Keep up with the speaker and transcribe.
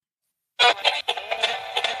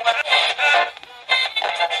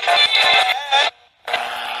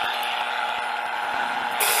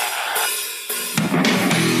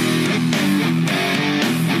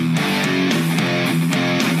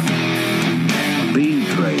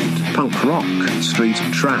B-grade, punk rock, street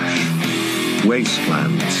trash,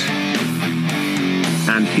 wastelands.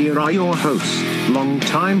 And here are your hosts,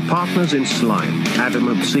 long-time partners in slime, Adam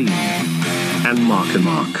Obscene and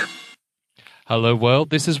Mark. Hello world,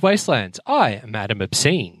 this is Wastelands. I am Adam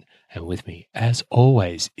Obscene, and with me, as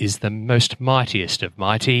always, is the most mightiest of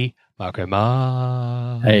mighty, Marco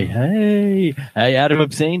Mark. Hey, Adam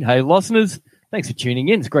Obscene. Hey, listeners. Thanks for tuning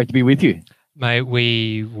in. It's great to be with you. Mate,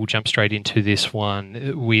 we will jump straight into this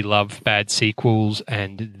one. We love bad sequels,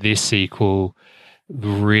 and this sequel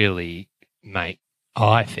really, mate,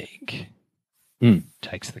 I think,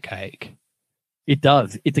 takes the cake. It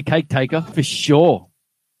does. It's a cake taker for sure.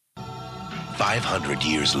 500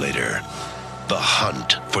 years later, the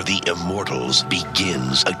hunt for the immortals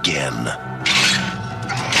begins again.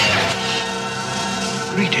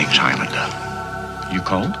 Greetings, Highlander. You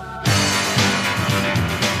called?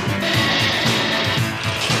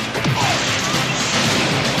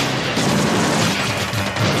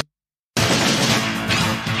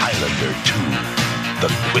 Highlander 2,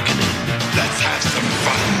 The Quickening. Let's have some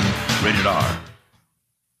fun. Rated R.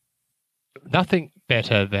 Nothing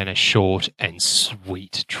better than a short and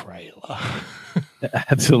sweet trailer.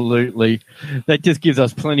 Absolutely. That just gives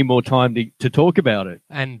us plenty more time to talk about it.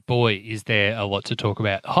 And boy, is there a lot to talk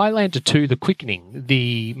about. Highlander 2, The Quickening,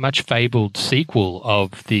 the much fabled sequel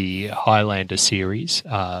of the Highlander series.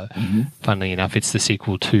 Funnily enough, it's the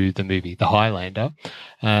sequel to the movie The Highlander.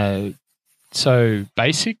 So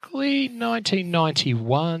basically,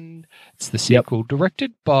 1991, it's the sequel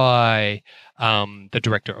directed by the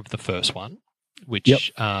director of the first one,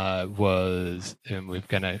 which was,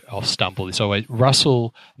 and I'll stumble this always,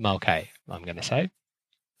 Russell Mulcahy, I'm going to say.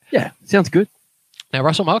 Yeah, sounds good. Now,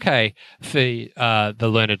 Russell Mulcahy, for the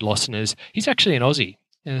learned listeners, he's actually an Aussie,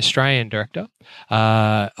 an Australian director.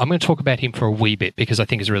 I'm going to talk about him for a wee bit because I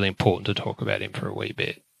think it's really important to talk about him for a wee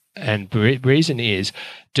bit. And the reason is,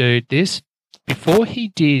 dude, before he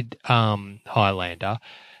did Highlander,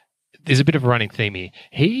 there's a bit of a running theme here.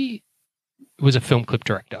 He was a film clip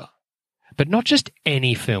director, but not just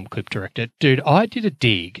any film clip director. Dude, I did a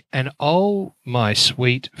dig, and oh my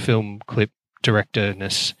sweet film clip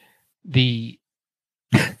directorness, the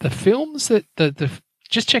films that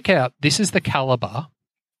just check out. This is the caliber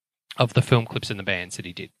of the film clips and the bands that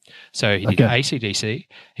he did. So he did AC/DC,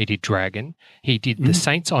 he did Dragon, he did The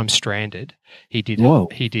Saints I'm Stranded, he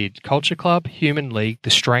did Culture Club, Human League, The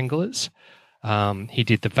Stranglers, he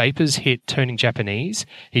did the Vapors hit Turning Japanese,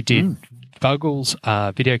 he did Vogel's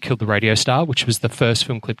Video Killed the Radio Star, which was the first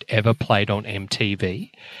film clip ever played on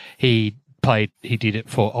MTV. He did it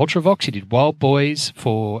for Ultravox, he did Wild Boys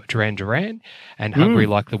for Duran Duran and Hungry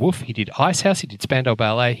Like the Wolf. He did Icehouse, he did Spandau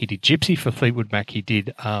Ballet, he did Gypsy for Fleetwood Mac, he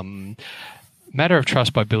did Matter of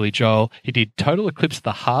Trust by Billy Joel, he did Total Eclipse of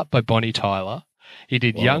the Heart by Bonnie Tyler, he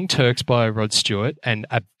did Young Turks by Rod Stewart, and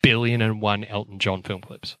 1,000,000,001 Elton John film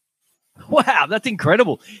clips. Wow, that's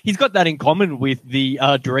incredible. He's got that in common with the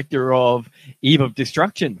director of Eve of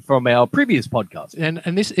Destruction from our previous podcast.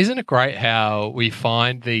 And this, isn't it great how we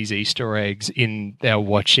find these Easter eggs in our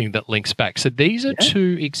watching that links back? So these are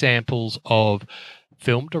two examples of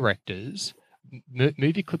film directors,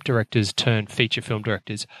 movie clip directors turned feature film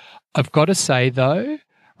directors. I've got to say, though,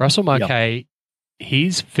 Russell Mulcahy,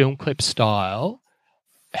 his film clip style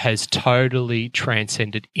has totally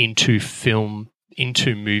transcended into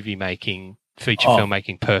movie making, feature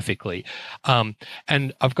filmmaking perfectly.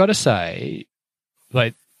 And I've got to say,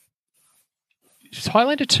 like,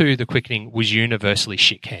 Highlander 2, The Quickening was universally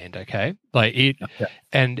shit canned, okay? Like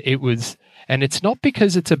and it's not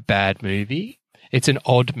because it's a bad movie, it's an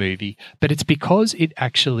odd movie, but it's because it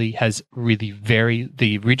actually has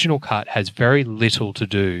the original cut has very little to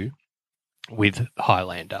do with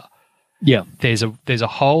Highlander. Yeah, there's a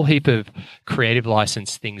whole heap of creative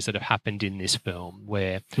license things that have happened in this film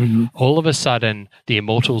where all of a sudden the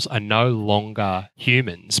Immortals are no longer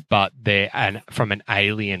humans, but they're from an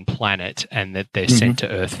alien planet, and that they're sent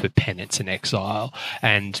to Earth for penance and exile,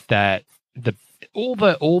 and that all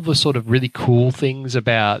the sort of really cool things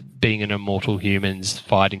about being an immortal humans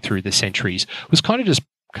fighting through the centuries was kind of just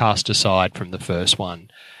cast aside from the first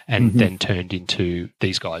one, and then turned into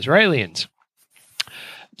these guys are aliens.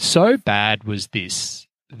 So bad was this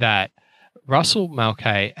that Russell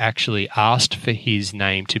Mulcahy actually asked for his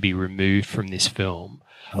name to be removed from this film.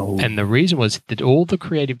 And the reason was that all the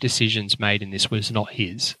creative decisions made in this was not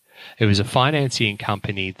his. It was a financing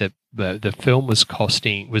company that the film was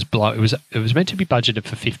costing it was meant to be budgeted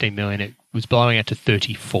for 15 million. It was blowing out to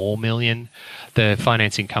 34 million. The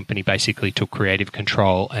financing company basically took creative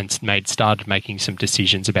control and started making some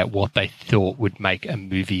decisions about what they thought would make a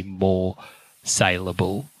movie more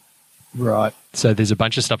saleable. Right. So there's a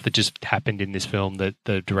bunch of stuff that just happened in this film that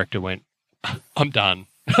the director went, "I'm done.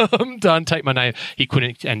 I'm done. Take my name." He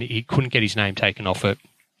couldn't get his name taken off it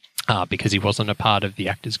because he wasn't a part of the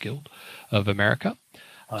Actors Guild of America.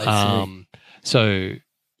 I see. So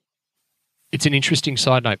it's an interesting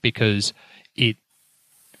side note because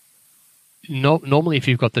normally if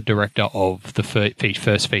you've got the director of the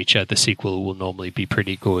first feature, the sequel will normally be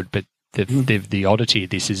pretty good. But the oddity of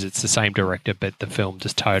this is it's the same director, but the film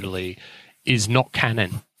just totally is not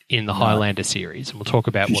canon in the Highlander series. And we'll talk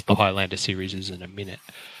about what the Highlander series is in a minute.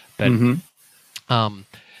 But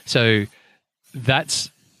so that's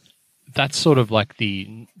sort of like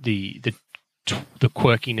the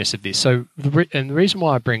quirkiness of this. So, and the reason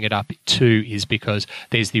why I bring it up too is because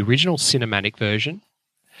there's the original cinematic version,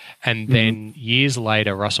 and then years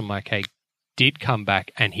later, Russell Mulcahy did come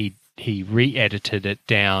back and he re-edited it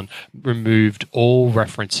down, removed all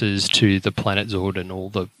references to the planet Zord and all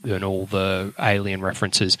the alien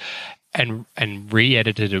references, and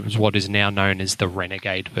re-edited it as what is now known as the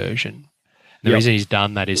Renegade version. The reason he's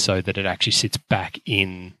done that is so that it actually sits back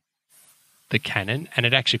in the canon, and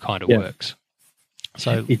it actually kind of works.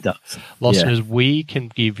 So it does. Listeners, we can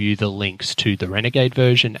give you the links to the Renegade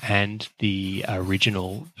version and the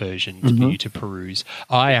original version for you to peruse.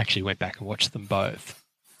 I actually went back and watched them both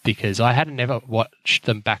because I had never watched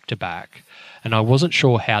them back to back, and I wasn't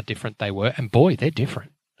sure how different they were. And boy, they're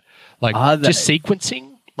different. Like just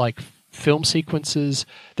sequencing, like film sequences.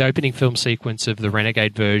 The opening film sequence of the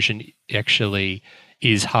Renegade version actually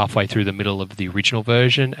is halfway through the middle of the original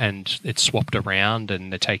version, and it's swapped around,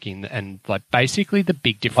 and they're taking, and like basically the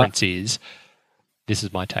big difference is, this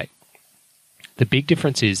is my take. The big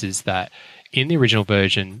difference is that in the original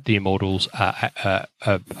version, the Immortals are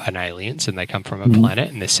an aliens, and they come from a planet,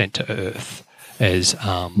 and they're sent to Earth as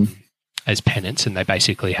penance, and they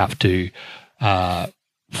basically have to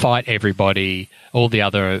fight everybody, all the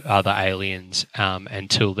other aliens,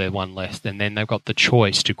 until they're one less, and then they've got the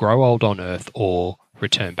choice to grow old on Earth or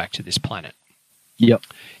return back to this planet. Yep.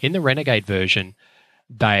 In the Renegade version,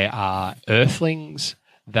 they are Earthlings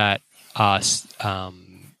that are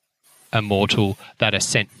immortal, that are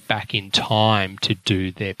sent back in time to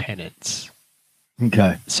do their penance.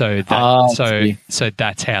 Okay. So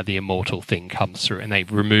that's how the immortal thing comes through, and they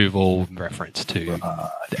remove all reference to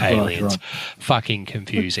the aliens. Right. Fucking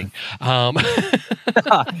confusing.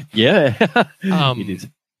 Yeah, it is.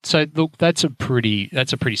 So look, that's a pretty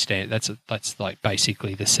standard. That's like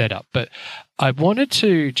basically the setup. But I wanted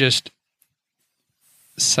to just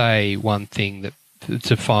say one thing that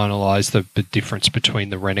to finalise the difference between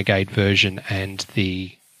the Renegade version and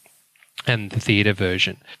the theatre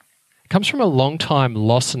version. It comes from a long-time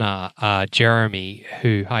listener, Jeremy,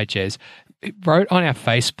 who, hi Jez, wrote on our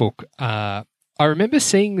Facebook. I remember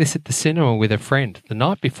seeing this at the cinema with a friend the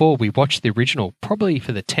night before we watched the original, probably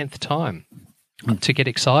for the 10th time. To get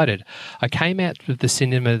excited, I came out of the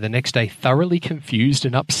cinema the next day thoroughly confused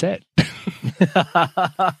and upset.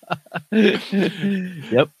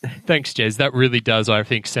 Yep. Thanks, Jez. That really does, I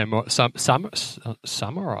think, summarize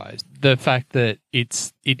the fact that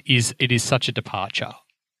it is such a departure.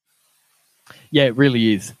 Yeah, it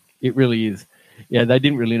really is. It really is. Yeah, they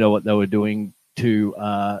didn't really know what they were doing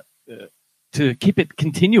to keep it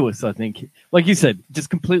continuous. I think, like you said, just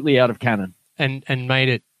completely out of canon, and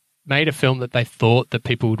made a film that they thought that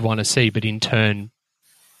people would want to see, but in turn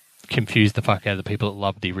confused the fuck out of the people that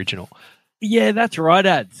loved the original. Yeah, that's right,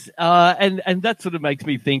 Ads. And that sort of makes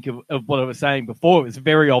me think of what I was saying before. It was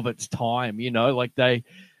very of its time, like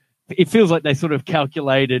it feels like they sort of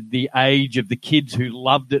calculated the age of the kids who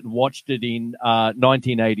loved it and watched it in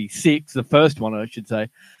 1986, the first one, I should say.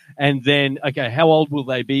 And then, okay, how old will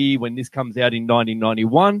they be when this comes out in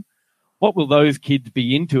 1991? What will those kids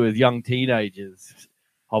be into as young teenagers?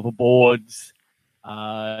 Hoverboards,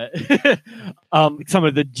 some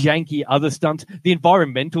of the janky other stunts, the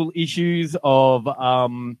environmental issues of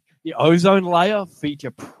the ozone layer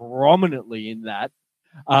feature prominently in that.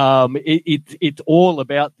 It's all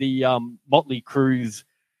about the Motley Crue's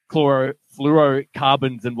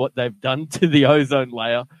fluorocarbons and what they've done to the ozone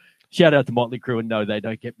layer. Shout out to Motley Crue, and no, they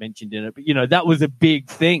don't get mentioned in it. But that was a big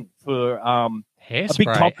thing for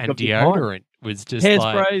hairspray and deodorant was just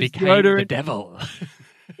like became deodorant. The devil.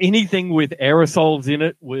 Anything with aerosols in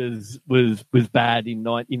it was bad in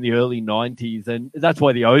the early 90s, and that's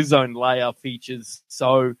why the ozone layer features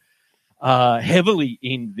so heavily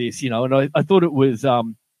in this, and I thought it was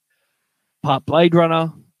part Blade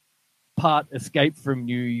Runner, part Escape from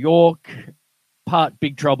New York, part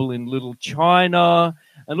Big Trouble in Little China,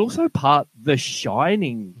 and also part The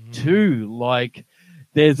Shining too. Like,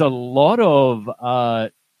 there's a lot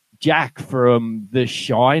of Jack from The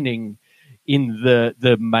Shining in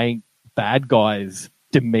the main bad guy's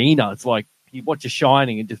demeanor. It's like you watch a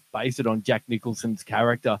Shining and just base it on Jack Nicholson's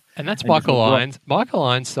character. And that's Michael Irons. Michael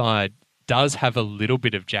Ironside does have a little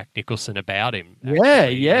bit of Jack Nicholson about him.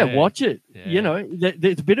 Yeah, watch it. Yeah.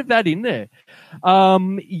 There's a bit of that in there.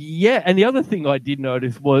 And the other thing I did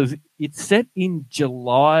notice was it's set in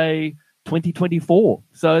July 2024.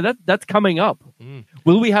 So that's coming up.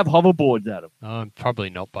 Will we have hoverboards, Adam? Probably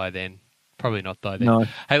not by then. No.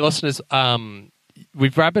 Hey, listeners,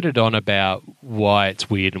 we've rabbited on about why it's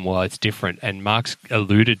weird and why it's different, and Mark's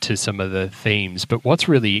alluded to some of the themes, but what's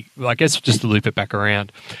really, I guess just to loop it back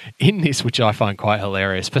around, in this, which I find quite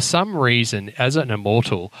hilarious, for some reason, as an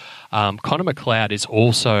immortal, Connor McLeod is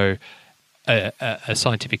also a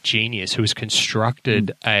scientific genius who has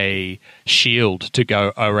constructed a shield to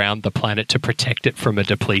go around the planet to protect it from a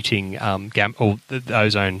depleting the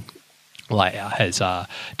ozone layer has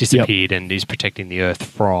disappeared and is protecting the Earth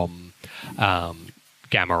from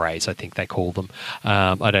gamma rays, I think they call them.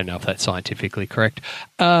 I don't know if that's scientifically correct.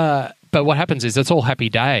 But what happens is it's all happy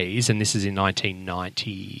days, and this is in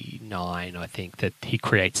 1999, I think, that he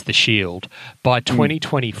creates the shield. By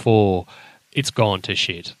 2024, it's gone to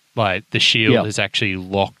shit. Like, the shield has actually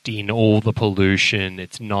locked in all the pollution.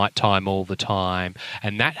 It's nighttime all the time.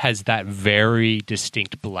 And that has that very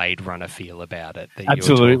distinct Blade Runner feel about it that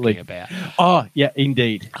you were talking about. Oh, yeah,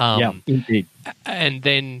 indeed. Indeed. And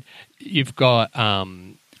then you've got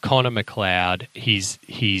Connor McLeod. He's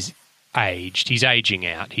aged. He's aging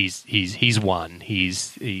out. He's won.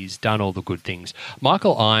 He's done all the good things.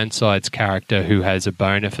 Michael Ironside's character, who has a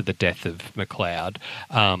boner for the death of McLeod,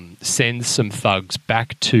 sends some thugs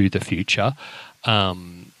back to the future,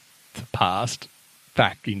 the past,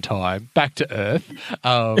 back in time, back to Earth,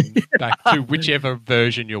 back to whichever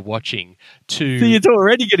version you're watching. See, it's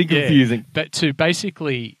already getting confusing. But to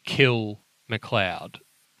basically kill McLeod.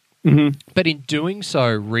 But in doing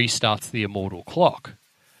so, restarts the immortal clock.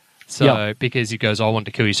 So, because he goes, I wanted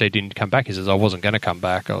to kill you so you didn't come back. He says, I wasn't going to come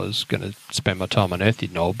back. I was going to spend my time on Earth, you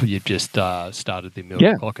knob. You've just started the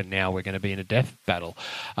immortal clock, and now we're going to be in a death battle.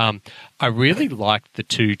 I really liked the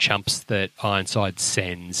two chumps that Ironside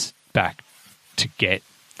sends back to get.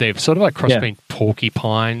 They're sort of like cross between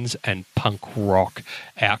porcupines and punk rock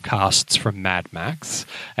outcasts from Mad Max.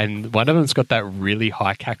 And one of them's got that really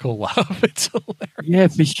high cackle laugh. It's hilarious. Yeah,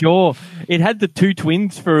 for sure. It had the two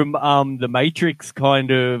twins from The Matrix, kind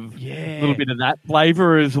of, a little bit of that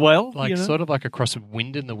flavor as well. Like, sort of like a cross of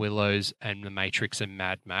Wind in the Willows and The Matrix and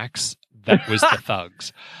Mad Max. That was the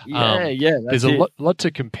thugs. There's a lot to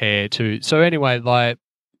compare to. So anyway, like,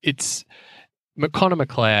 it's Connor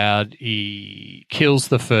McLeod. He kills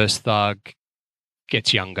the first thug,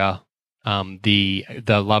 gets younger. The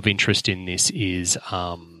love interest in this is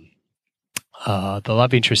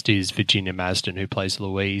Virginia Marsden, who plays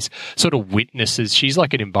Louise. Sort of witnesses. She's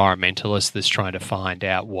like an environmentalist that's trying to find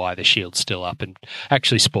out why the shield's still up, and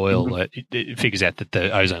actually spoil it. It figures out that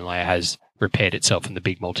the ozone layer has repaired itself, and the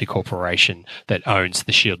big multi-corporation that owns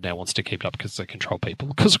the shield now wants to keep it up because they control people.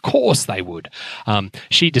 Because of course they would.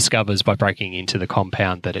 She discovers by breaking into the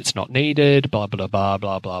compound that it's not needed, blah, blah, blah,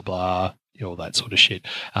 blah, blah, blah, all that sort of shit.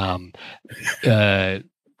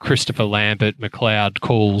 Christopher Lambert, McLeod,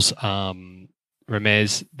 calls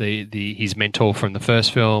Ramez, his mentor from the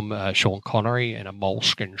first film, Sean Connery, in a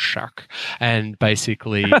moleskin shack, and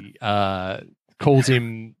basically calls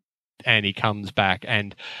him, and he comes back,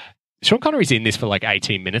 and Sean Connery's in this for like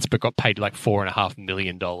 18 minutes, but got paid like $4.5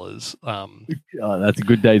 million. That's a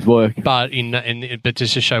good day's work. But but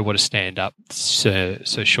just to show what a stand-up Sir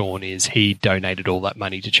Sean is, he donated all that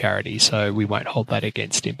money to charity, so we won't hold that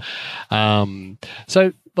against him.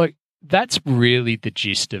 So like, that's really the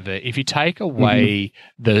gist of it. If you take away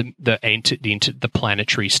the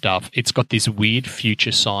planetary stuff, it's got this weird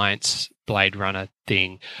future science Blade Runner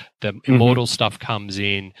thing. The immortal stuff comes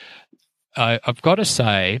in. I've got to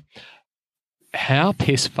say, how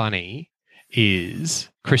piss funny is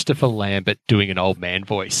Christopher Lambert doing an old man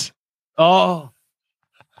voice? Oh,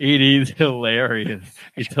 it is hilarious.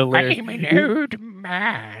 It's hilarious. I'm an old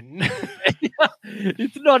man.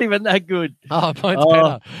 It's not even that good. Oh, mine's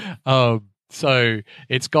better. So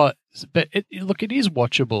it's got, but it is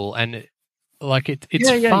watchable, and it's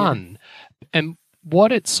fun. And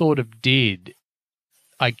what it sort of did,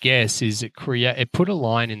 I guess, is it put a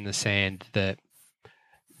line in the sand that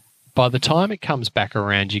by the time it comes back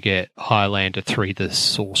around, you get Highlander 3, The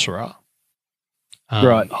Sorcerer.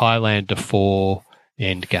 Right. Highlander 4,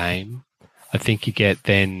 Endgame. I think you get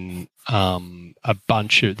then a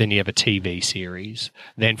bunch of... Then you have a TV series.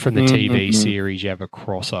 Then from the TV series, you have a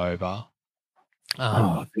crossover.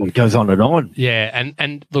 It goes on and on. Yeah,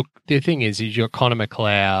 and look, the thing is your Connor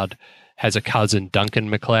McLeod has a cousin,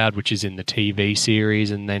 Duncan McLeod, which is in the TV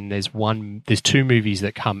series, and then there's two movies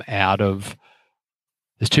that come out of...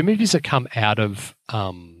 There's two movies that come out of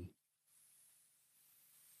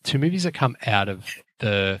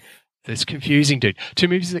the... It's confusing, dude. Two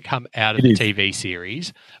movies that come out of the TV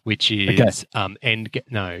series, which is I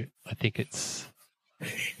think it's...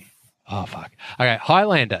 Oh, fuck. Okay,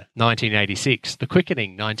 Highlander, 1986. The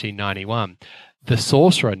Quickening, 1991. The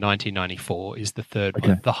Sorcerer, 1994, is the third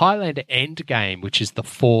one. The Highlander Endgame, which is the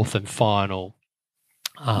fourth and final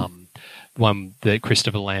one that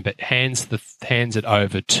Christopher Lambert hands it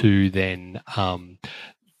over to then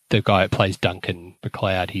the guy who plays Duncan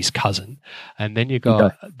McLeod, his cousin. And then you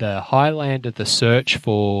got the Highlander, The Search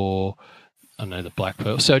for... the Black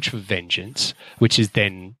Pearl, Search for Vengeance, which is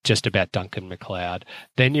then just about Duncan McLeod.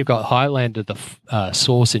 Then you've got Highlander, The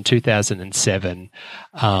Source in 2007,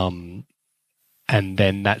 and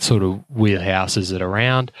then that sort of wheelhouses it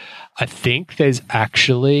around. I think there's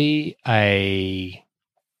actually a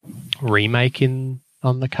remake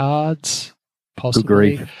on the cards,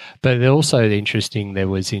 possibly. Agreed. But also interesting, there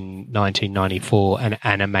was in 1994 an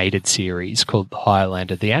animated series called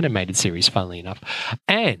Highlander, the animated series, funnily enough.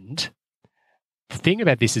 And... the thing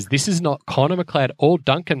about this is not Connor McLeod or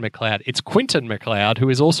Duncan McLeod. It's Quentin McLeod, who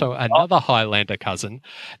is also another Highlander cousin.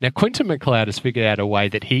 Now, Quentin McLeod has figured out a way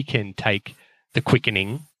that he can take the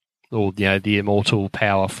quickening or the immortal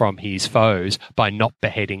power from his foes by not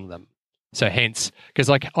beheading them. So hence, because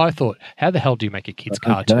I thought, how the hell do you make a kid's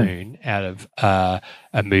cartoon out of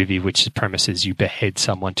a movie which premises you behead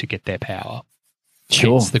someone to get their power?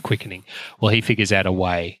 Sure. Hence the quickening. Well, he figures out a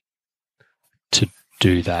way to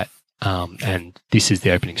do that. And this is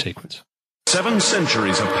the opening sequence. 7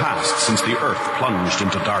 centuries have passed since the Earth plunged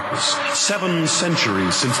into darkness. 7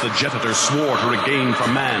 centuries since the Jetitor swore to regain for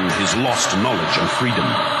man his lost knowledge and freedom.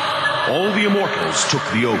 All the immortals took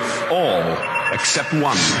the oath, all except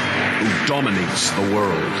one who dominates the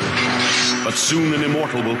world. But soon an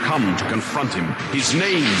immortal will come to confront him. His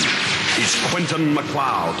name is Quentin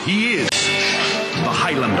McLeod. He is the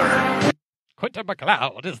Highlander. Quentin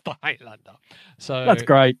McLeod is the Highlander. So that's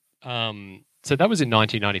great. So that was in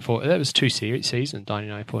 1994. That was 2 seasons,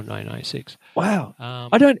 1994 and 1996. Wow.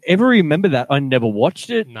 I don't ever remember that. I never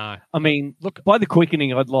watched it. No. I mean, look, by the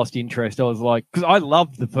quickening, I'd lost interest. I was like, because I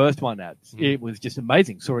loved the first one. It was just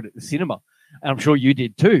amazing. Saw it at the cinema. And I'm sure you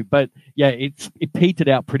did too. But yeah, it petered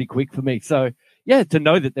out pretty quick for me. So yeah, to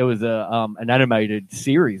know that there was an animated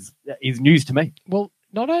series is news to me. Well,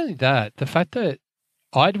 not only that, the fact that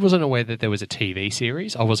I wasn't aware that there was a TV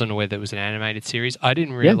series. I wasn't aware there was an animated series. I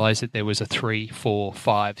didn't realize that there was a 3, 4,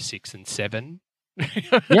 5, 6, and 7.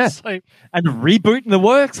 Yeah, so, and a reboot in the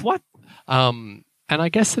works. What? And I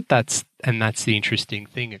guess that's the interesting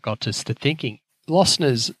thing. It got us to thinking.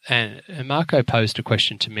 Lostners and Marco posed a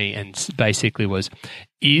question to me, and basically was: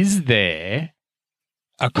 is there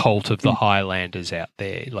a cult of the Highlanders out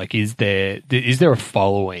there? Like, is there a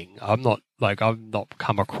following? I've not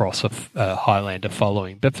come across a Highlander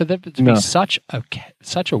following, but for there to be such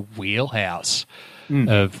a wheelhouse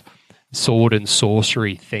of sword and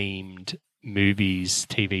sorcery themed movies,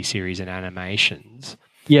 TV series, and animations,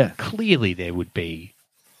 clearly there would be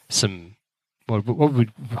some. What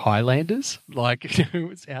would Highlanders like?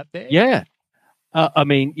 Who's out there? Yeah, I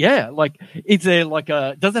mean, yeah. Like, is there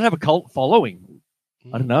does it have a cult following?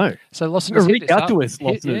 I don't know. So, listeners, reach out to us.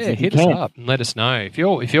 Hit us up and let us know if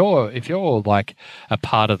you're like a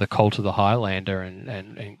part of the cult of the Highlander,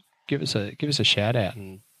 and give us a shout out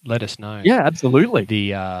and let us know. Yeah, absolutely.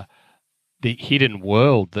 The hidden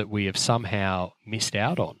world that we have somehow missed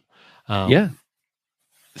out on.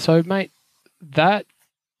 So, mate, that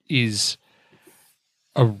is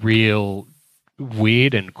a real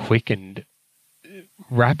weird and quick and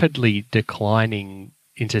rapidly declining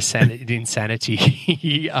insanity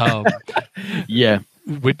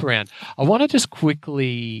whip around. I want to just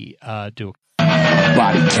quickly do a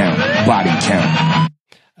body count.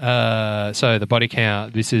 So the body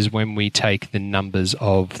count, this is when we take the numbers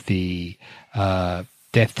of the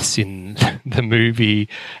deaths in the movie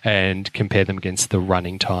and compare them against the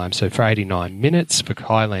running time. So for 89 minutes for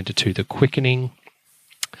Highlander 2, The Quickening,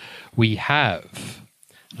 we have,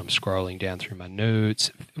 I'm scrolling down through my notes,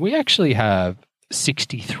 we actually have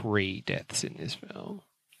 63 deaths in this film.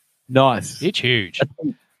 Nice. It's huge.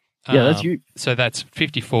 Yeah, that's huge. So that's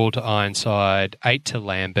 54 to Ironside, 8 to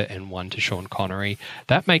Lambert, and 1 to Sean Connery.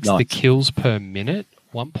 That makes the kills per minute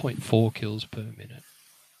 1.4 kills per minute.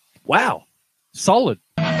 Wow. Solid.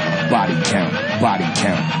 Body count. Body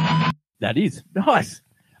count. That is nice.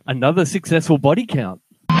 Another successful body count.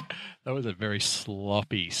 That was a very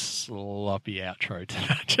sloppy outro to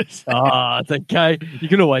that. Just it's okay. You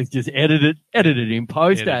can always just edit it in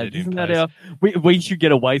post. Isn't that our? We should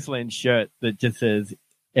get a Wasteland shirt that just says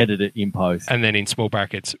 "edit it in post," and then in small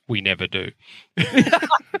brackets, we never do.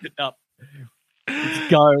 No. Let's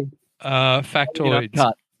go.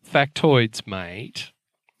 Factoids, mate.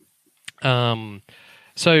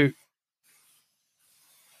 So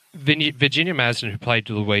Virginia Madsen, who played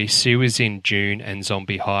Louise, she was in June and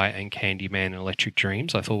Zombie High and Candyman and Electric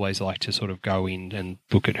Dreams. I always like to sort of go in and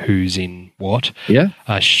look at who's in what. Yeah.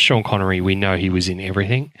 Sean Connery, we know he was in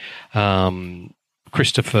everything.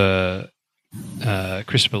 Christopher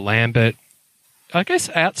Lambert. I guess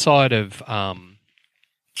outside of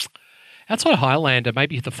Highlander,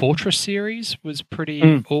 maybe the Fortress series was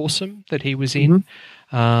pretty awesome that he was in.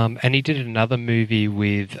 And he did another movie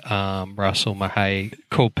with Russell Mulcahy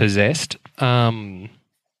called Possessed.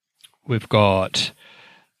 We've got a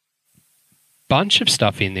bunch of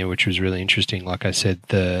stuff in there which was really interesting. Like I said,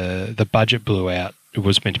 the budget blew out. It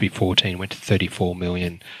was meant to be 14, went to 34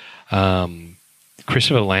 million.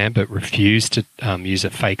 Christopher Lambert refused to use a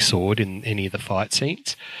fake sword in any of the fight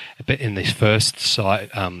scenes. But in this first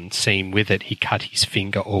scene with it, he cut his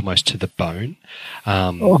finger almost to the bone.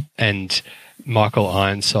 And Michael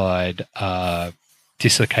Ironside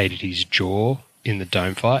dislocated his jaw in the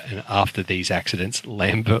dome fight, and after these accidents,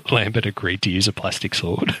 Lambert agreed to use a plastic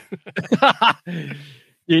sword.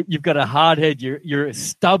 You've got a hard head. You're a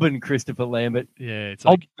stubborn Christopher Lambert. Yeah, it's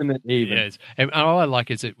like, obstinate even. Yes. And all I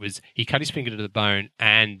like is he cut his finger to the bone,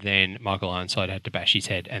 and then Michael Ironside had to bash his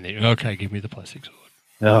head, and then okay, give me the plastic sword.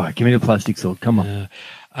 Oh, give me the plastic sword. Come on.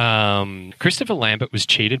 Christopher Lambert was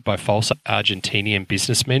cheated by false Argentinian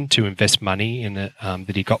businessmen to invest money in that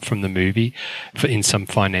he got from the movie in some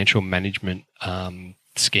financial management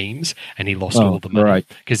schemes, and he lost all the money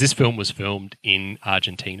because this film was filmed in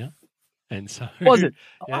Argentina. And so was it?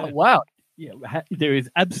 Yeah. Oh, wow. Yeah, there is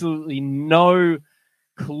absolutely no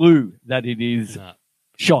clue that it is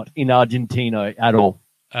shot in Argentina at all.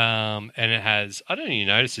 And it has, I don't know if you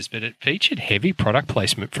noticed this, but it featured heavy product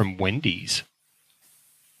placement from Wendy's.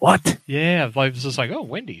 What? Yeah, I was just like, oh,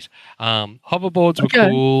 Wendy's. Hoverboards were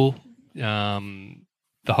cool.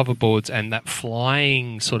 The hoverboards and that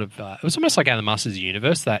flying sort of, it was almost like out of the Masters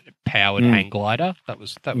Universe, that powered hang glider. That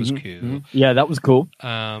was cool. Mm-hmm. Yeah, that was cool.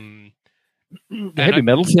 The heavy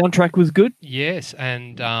metal soundtrack was good. Yes,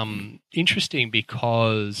 and interesting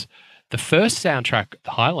because the first soundtrack,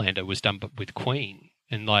 Highlander, was done with Queen.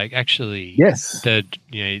 And yes,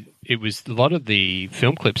 it was a lot of the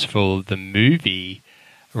film clips for the movie.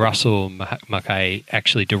 Russell Mulcahy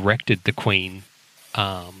actually directed the Queen,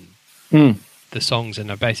 the songs,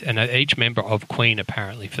 and each member of Queen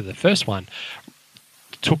apparently for the first one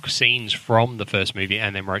took scenes from the first movie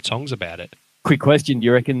and then wrote songs about it. Quick question: do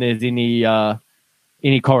you reckon there's any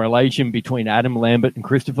correlation between Adam Lambert and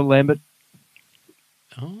Christopher Lambert?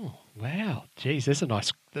 Oh. Wow, geez, that's a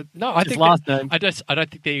nice. No, I think last name. I don't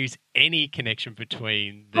think there is any connection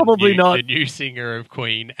between the new singer of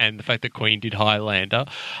Queen and the fact that Queen did Highlander,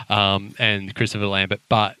 and Christopher Lambert.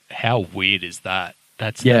 But how weird is that?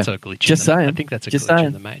 That's a glitch. Just saying. I think that's a glitch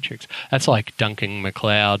in the Matrix. That's like Duncan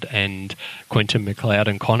MacLeod and Quentin MacLeod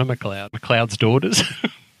and Connor MacLeod, MacLeod's daughters.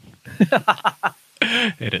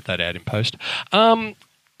 Edit that out in post.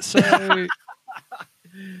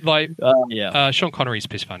 Sean Connery's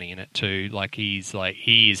piss funny in it too. He is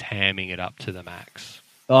hamming it up to the max.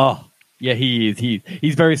 Oh yeah, he is.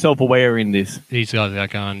 He's very self-aware in this. These guys are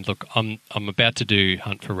going, look, I'm about to do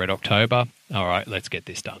Hunt for Red October. All right, let's get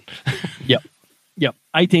this done. Yep.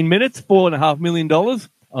 18 minutes, $4.5 million.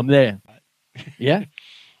 I'm there. Yeah,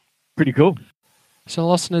 pretty cool. So,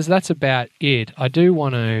 listeners, that's about it. I do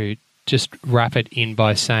want to just wrap it in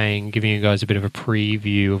by giving you guys a bit of a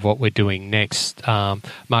preview of what we're doing next.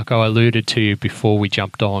 Marco alluded to before we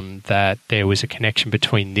jumped on that there was a connection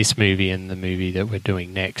between this movie and the movie that we're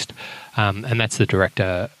doing next, and that's the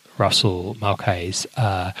director Russell Mulcahy's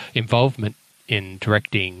involvement in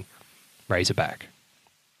directing Razorback.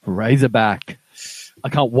 I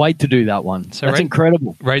can't wait to do that one. So that's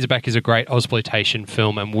incredible. Razorback is a great Ozploitation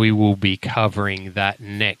film, and we will be covering that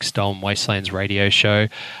next on Wasteland's radio show.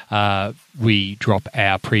 We drop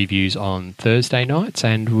our previews on Thursday nights,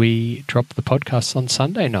 and we drop the podcasts on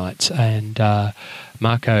Sunday nights. And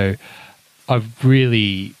Marco, I've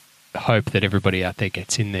really hope that everybody out there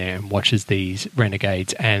gets in there and watches these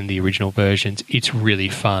Renegades and the original versions. It's really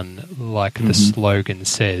fun. Like the slogan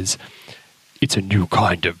says, it's a new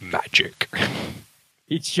kind of magic.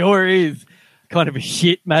 It sure is kind of a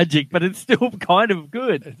shit magic, but it's still kind of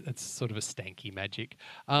good. It's sort of a stanky magic.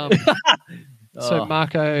 So,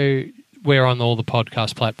 Marco, we're on all the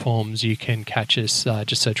podcast platforms. You can catch us.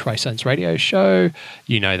 Just search Wastelands Radio Show.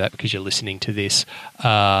 You know that because you're listening to this.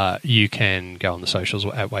 You can go on the socials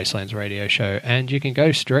at Wastelands Radio Show, and you can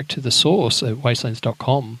go direct to the source at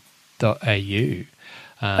wastelands.com.au.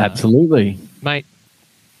 Absolutely. Mate,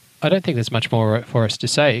 I don't think there's much more for us to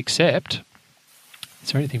say, except,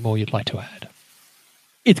 is there anything more you'd like to add?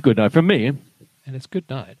 It's good night from me. And it's good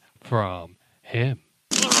night from him.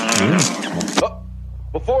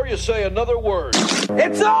 Before you say another word,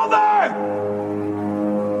 It's over!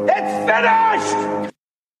 It's finished!